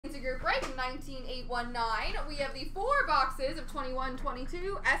figure break 19819. We have the 4 boxes of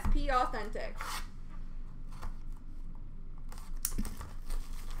 2122 SP Authentic.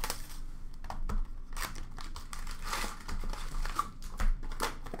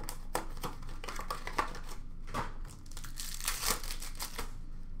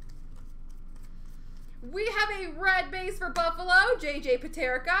 We have a red base for Buffalo, J.J.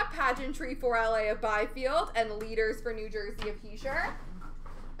 Paterka, pageantry for LA of Byfield, and leaders for New Jersey of Heischer.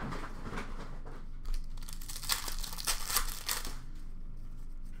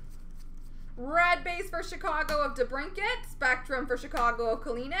 Red base for Chicago of DeBrincat, Spectrum for Chicago of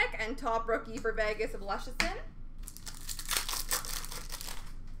Kalinick, and top rookie for Vegas of Leschyshyn.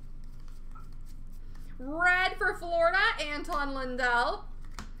 Red for Florida, Anton Lundell.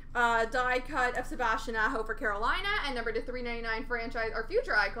 Die cut of Sebastian Aho for Carolina, and number to 399 franchise or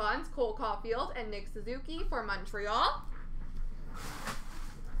future icons, Cole Caulfield and Nick Suzuki for Montreal.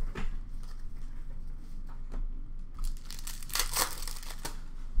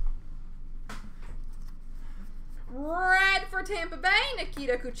 Red for Tampa Bay,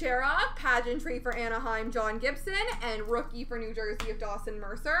 Nikita Kucherov, pageantry for Anaheim, John Gibson, and rookie for New Jersey of Dawson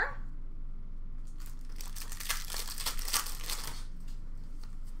Mercer.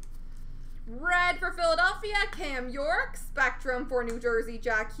 Red for Philadelphia, Cam York. Spectrum for New Jersey,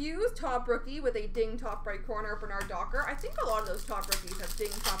 Jack Hughes. Top rookie with a ding top right corner, Bernard Docker. I think a lot of those top rookies have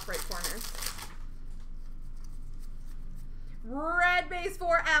ding top right corners. Red base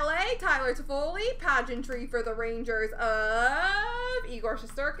for LA, Tyler Toffoli. Pageantry for the Rangers of Igor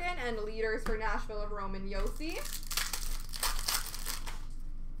Shesterkin. And leaders for Nashville of Roman Josi.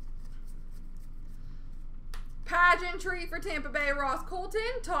 Pageantry for Tampa Bay, Ross Colton.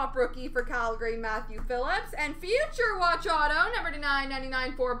 Top rookie for Calgary, Matthew Phillips. And future watch auto, number to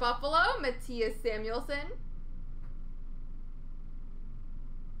 999 for Buffalo, Matthias Samuelsson.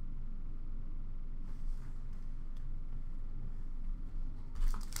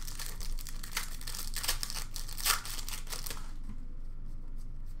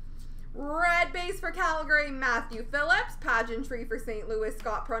 Red base for Calgary, Matthew Phillips. Pageantry for St. Louis,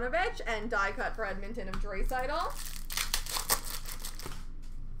 Scott Pronovich. And die cut for Edmonton of Draisaitl.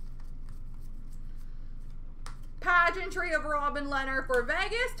 Pageantry of Robin Leonard for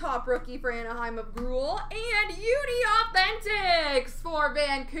Vegas. Top rookie for Anaheim of Gruel. And UD Authentics for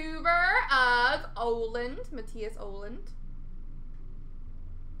Vancouver of Oland, Matthias Oland.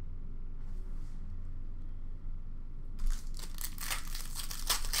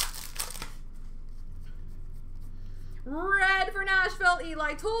 Red for Nashville,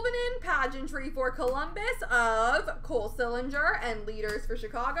 Eli Tolvanen. Pageantry for Columbus of Cole Sillinger. And leaders for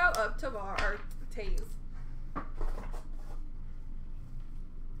Chicago of Taze.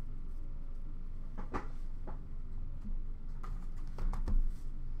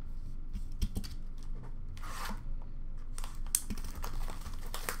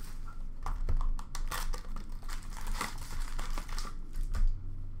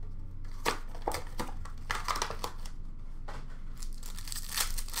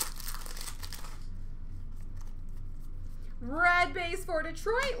 Red base for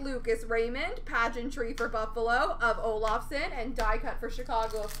Detroit, Lucas Raymond. Pageantry for Buffalo of Olofsson. And die cut for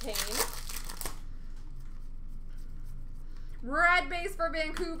Chicago of Kane. Red base for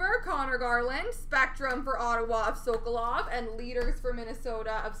Vancouver, Connor Garland. Spectrum for Ottawa of Sokolov. And leaders for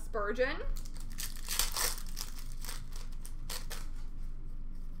Minnesota of Spurgeon.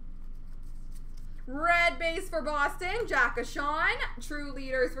 Red base for Boston, Jack Ashawn. True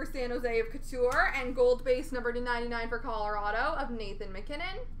leaders for San Jose of Couture. And gold base number to 99 for Colorado of Nathan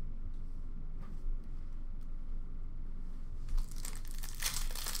McKinnon.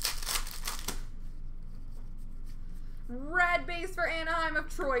 Red base for Anaheim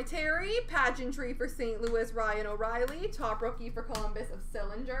of Troy Terry. Pageantry for St. Louis, Ryan O'Reilly. Top rookie for Columbus of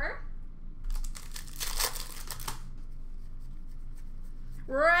Sillinger.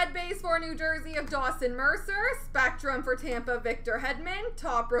 Red base for New Jersey of Dawson Mercer. Spectrum for Tampa, Victor Hedman.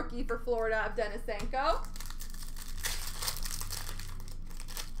 Top rookie for Florida of Denisenko.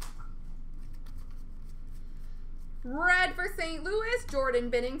 Red for St. Louis, Jordan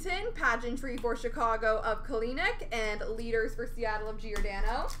Binnington. Pageantry for Chicago of Kalinick. And leaders for Seattle of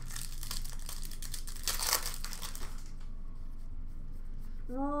Giordano.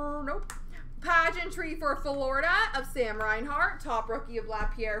 Nope. Pageantry for Florida of Sam Reinhart. Top rookie of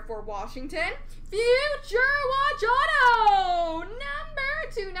Lapierre for Washington. Future watch auto,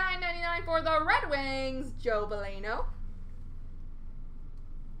 number to 999 for the Red Wings, Joe Veleno.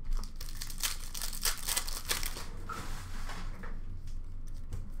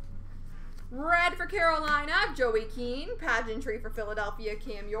 Red for Carolina, Joey Keane. Pageantry for Philadelphia,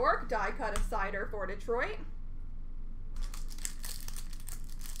 Cam York. Die cut of Sider for Detroit.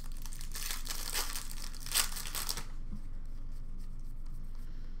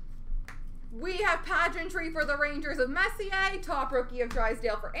 We have pageantry for the Rangers of Messier, top rookie of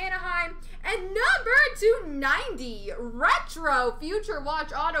Drysdale for Anaheim, and number 290, retro future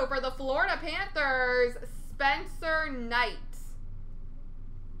watch auto for the Florida Panthers, Spencer Knight.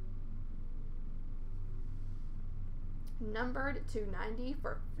 Numbered 290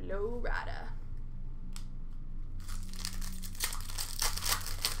 for Florida.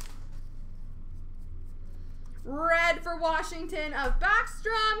 Red for Washington of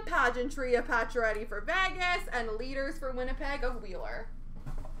Backstrom, pageantry of Pacioretty for Vegas, and leaders for Winnipeg of Wheeler.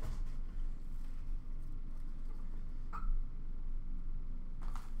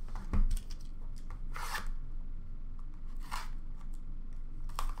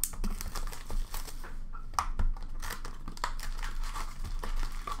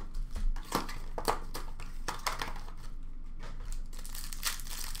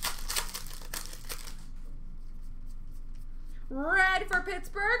 Red for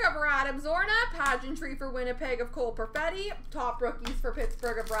Pittsburgh of Radim Zorna. Pageantry for Winnipeg of Cole Perfetti. Top rookies for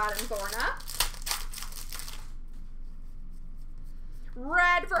Pittsburgh of Radim Zorna.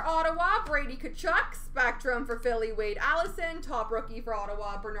 Red for Ottawa, Brady Tkachuk. Spectrum for Philly, Wade Allison. Top rookie for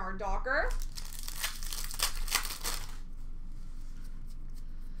Ottawa, Bernard Docker.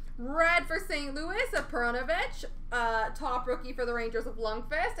 Red for St. Louis of Perunovich. Top rookie for the Rangers of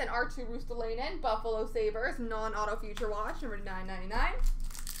Lundqvist. And Arttu Rustalainen, Buffalo Sabres, non-auto future watch, number 999.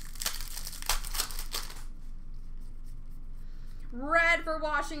 Red for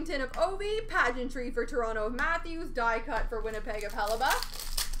Washington of Ovi. Pageantry for Toronto of Matthews. Die cut for Winnipeg of Hellebuck.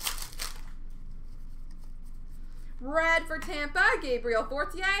 Red for Tampa, Gabriel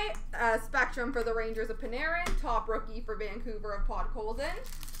Fortier. Spectrum for the Rangers of Panarin. Top rookie for Vancouver of Podkolzin.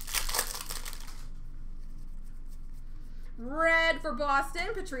 Red for Boston,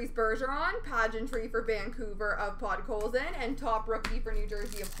 Patrice Bergeron. Pageantry for Vancouver of Podkolzin. And top rookie for New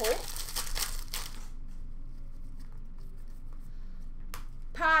Jersey of Holt.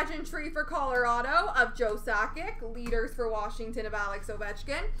 Pageantry for Colorado of Joe Sakic. Leaders for Washington of Alex Ovechkin.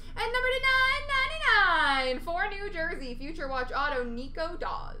 And number 999 for New Jersey, Future Watch Auto, Nico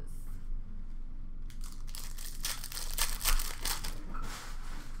Dawes.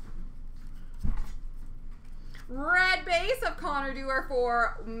 Red base of Connor Dewar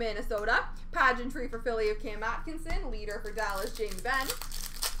for Minnesota. Pageantry for Philly of Cam Atkinson. Leader for Dallas, Jamie Benn.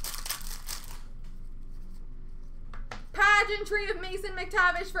 Pageantry of Mason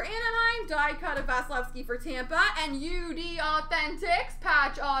McTavish for Anaheim. Die cut of Vasilevsky for Tampa. And UD Authentics,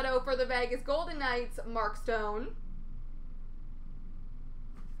 patch auto for the Vegas Golden Knights, Mark Stone.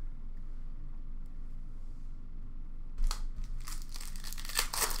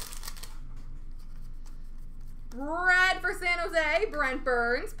 Red for San Jose, Brent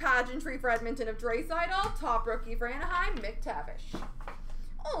Burns. Pageantry for Edmonton of Draisaitl. Top rookie for Anaheim, McTavish.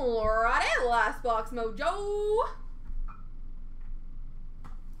 Alrighty, last box mojo.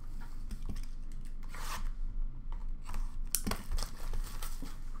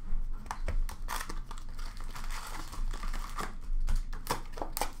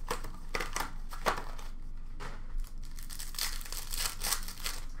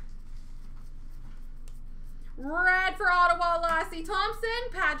 Red for Ottawa, Lassie Thompson.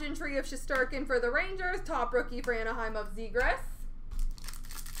 Pageantry of Shesterkin for the Rangers. Top rookie for Anaheim of Zegras.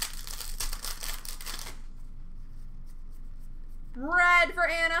 Red for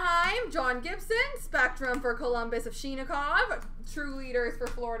Anaheim, John Gibson. Spectrum for Columbus of Shinikov. True leaders for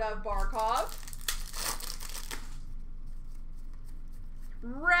Florida of Barkov.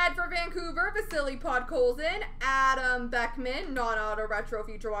 Red for Vancouver, Vasily Podkolzin. Adam Beckman, non-auto retro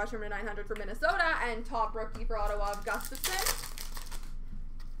future watch number 900 for Minnesota. And top rookie for Ottawa of Gustafson.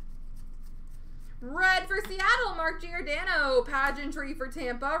 Red for Seattle, Mark Giordano. Pageantry for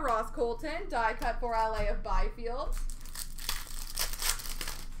Tampa, Ross Colton. Die cut for LA of Byfield.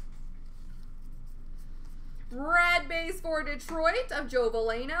 Red base for Detroit of Joe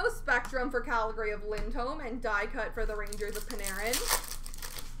Veleno. Spectrum for Calgary of Lindholm. And die cut for the Rangers of Panarin.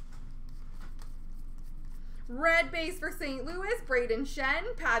 Red base for St. Louis, Braden Shen.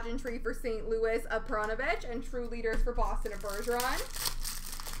 Pageantry for St. Louis of Perunovich. And true leaders for Boston of Bergeron.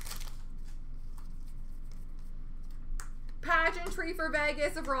 Pageantry for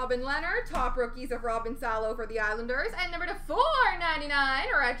Vegas of Robin Leonard. Top rookies of Robin Salo for the Islanders. And number to 499,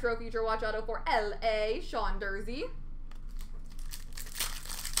 retro future watch auto for LA, Sean Durzi.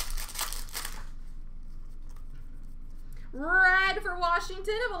 Red for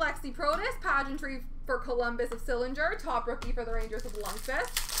Washington of Alexi Protas. Pageantry for Columbus of Sillinger. Top rookie for the Rangers of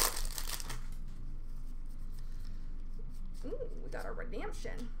Lundqvist. Ooh, we got a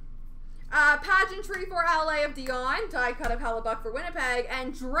redemption. Pageantry for LA of Dion. Die cut of Hellebuck for Winnipeg.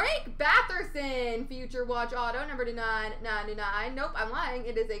 And Drake Batherson. Future Watch auto, number to 999. Nope, I'm lying.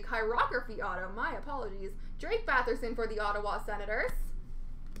 It is a chirography auto. My apologies. Drake Batherson for the Ottawa Senators.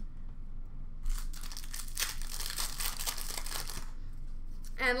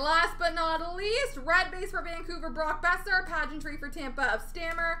 And last but not least, red base for Vancouver, Brock Besser. Pageantry for Tampa of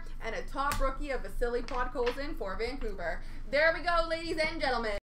Stammer. And a top rookie of Vasily Podkolzin for Vancouver. There we go, ladies and gentlemen.